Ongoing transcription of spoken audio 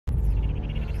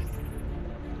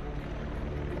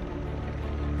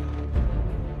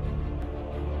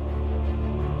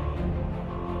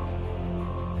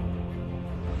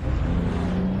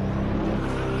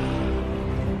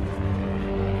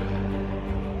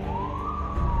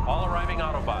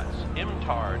Autobots.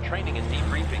 MTAR training and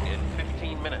debriefing in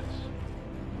 15 minutes.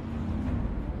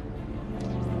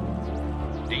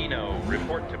 Dino,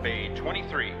 report to Bay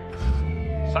 23.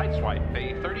 Sideswipe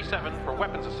Bay 37 for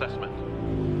weapons assessment.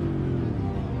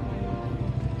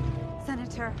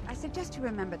 Senator, I suggest you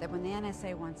remember that when the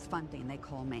NSA wants funding, they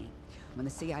call me. When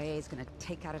the CIA is going to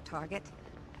take out a target,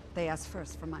 they ask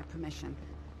first for my permission.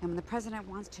 And when the president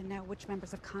wants to know which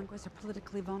members of Congress are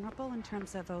politically vulnerable in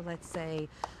terms of, oh, let's say,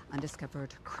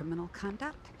 undiscovered criminal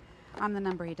conduct, I'm the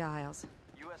number he dials.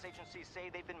 U.S. agencies say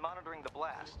they've been monitoring the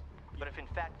blast. But if in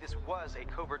fact this was a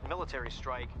covert military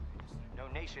strike, no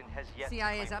nation has yet to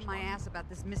CIA's claim up my responsibility. ass about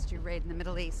this mystery raid in the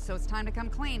Middle East, so it's time to come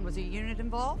clean. Was a unit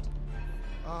involved?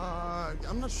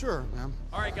 I'm not sure, ma'am.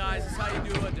 All right, guys, this is how you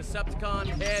do a Decepticon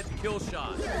head kill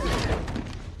shot.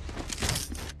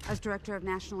 As Director of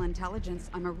National Intelligence,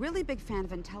 I'm a really big fan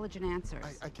of intelligent answers.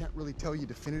 I can't really tell you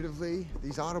definitively.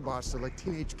 These Autobots are like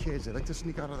teenage kids. They like to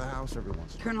sneak out of the house every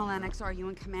once in a while. Colonel Lennox, are you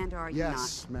in command or are you not?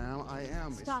 Yes, ma'am, I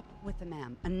am. Stop with the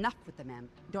ma'am. Enough with the ma'am.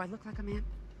 Do I look like a ma'am?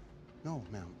 No,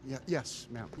 ma'am. Yes,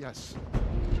 ma'am. Yes.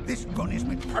 This gun is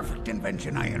my perfect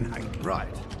invention, Ironhide.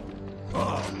 Right.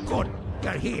 Oh, good.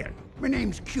 You're here. My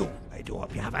name's Q. I do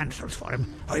hope you have answers for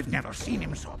him. I've never seen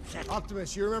him so upset.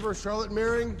 Optimus, you remember Charlotte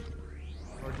Meering?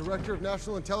 Our Director of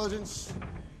National Intelligence?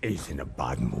 He's in a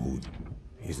bad mood.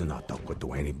 He's not talking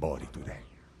to anybody today.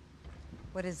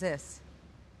 What is this?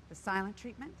 The silent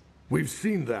treatment? We've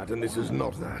seen that, and this is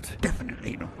not that.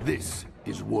 Definitely not. This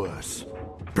is worse.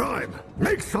 Prime,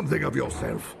 make something of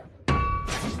yourself.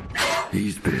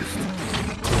 He's pissed.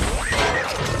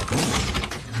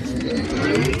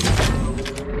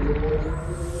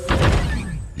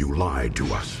 You lied to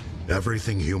us.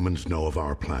 Everything humans know of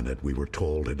our planet, we were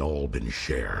told had all been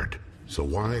shared. So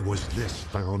why was this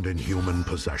found in human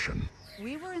possession?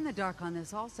 We were in the dark on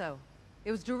this also.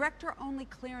 It was director-only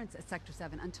clearance at Sector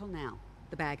 7 until now.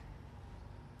 The bag.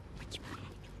 Which bag?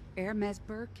 Hermes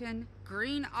Birkin,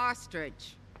 green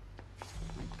ostrich.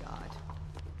 My God.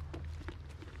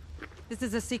 This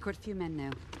is a secret few men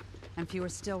knew, and fewer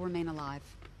still remain alive.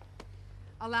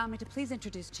 Allow me to please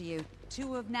introduce to you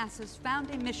two of NASA's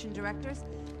founding mission directors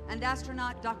and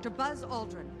astronaut Dr. Buzz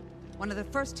Aldrin, one of the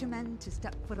first two men to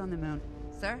step foot on the moon.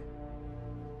 Sir,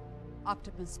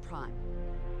 Optimus Prime.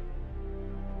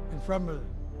 And from a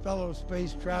fellow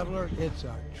space traveler, it's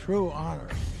a true honor.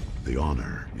 The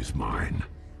honor is mine.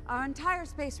 Our entire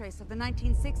space race of the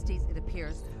 1960s, it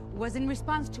appears, was in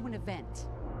response to an event.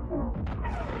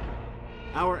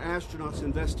 Our astronauts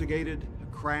investigated a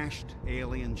crashed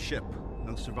alien ship.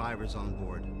 No survivors on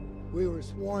board. We were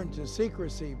sworn to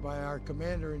secrecy by our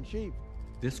commander-in-chief.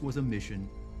 This was a mission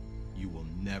you will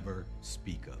never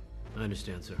speak of. I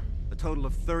understand, sir. A total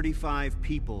of 35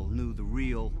 people knew the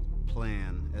real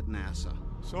plan at NASA.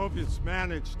 Soviets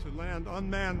managed to land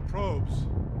unmanned probes.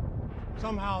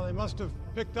 Somehow they must have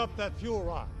picked up that fuel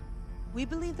rod. We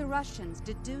believe the Russians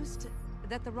deduced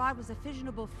that the rod was a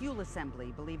fissionable fuel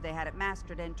assembly, believed they had it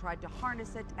mastered and tried to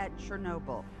harness it at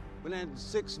Chernobyl. We landed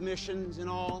 6 missions in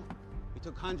all. We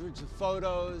took hundreds of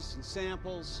photos and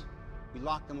samples. We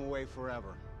locked them away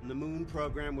forever. And the moon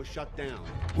program was shut down.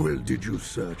 Well, did you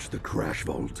search the crash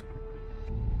vault?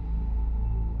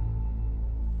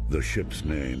 The ship's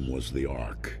name was the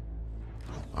Ark.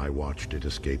 I watched it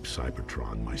escape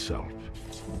Cybertron myself.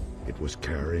 It was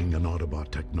carrying an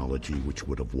Autobot technology which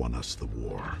would have won us the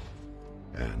war.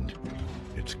 And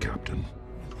its captain.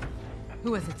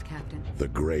 Who was its captain? The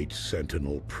great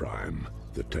Sentinel Prime,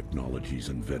 the technology's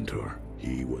inventor.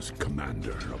 He was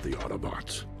commander of the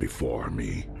Autobots before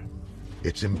me.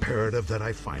 It's imperative that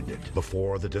I find it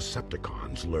before the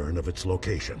Decepticons learn of its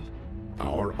location.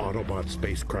 Our Autobot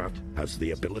spacecraft has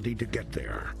the ability to get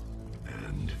there.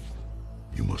 And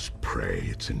you must pray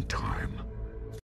it's in time.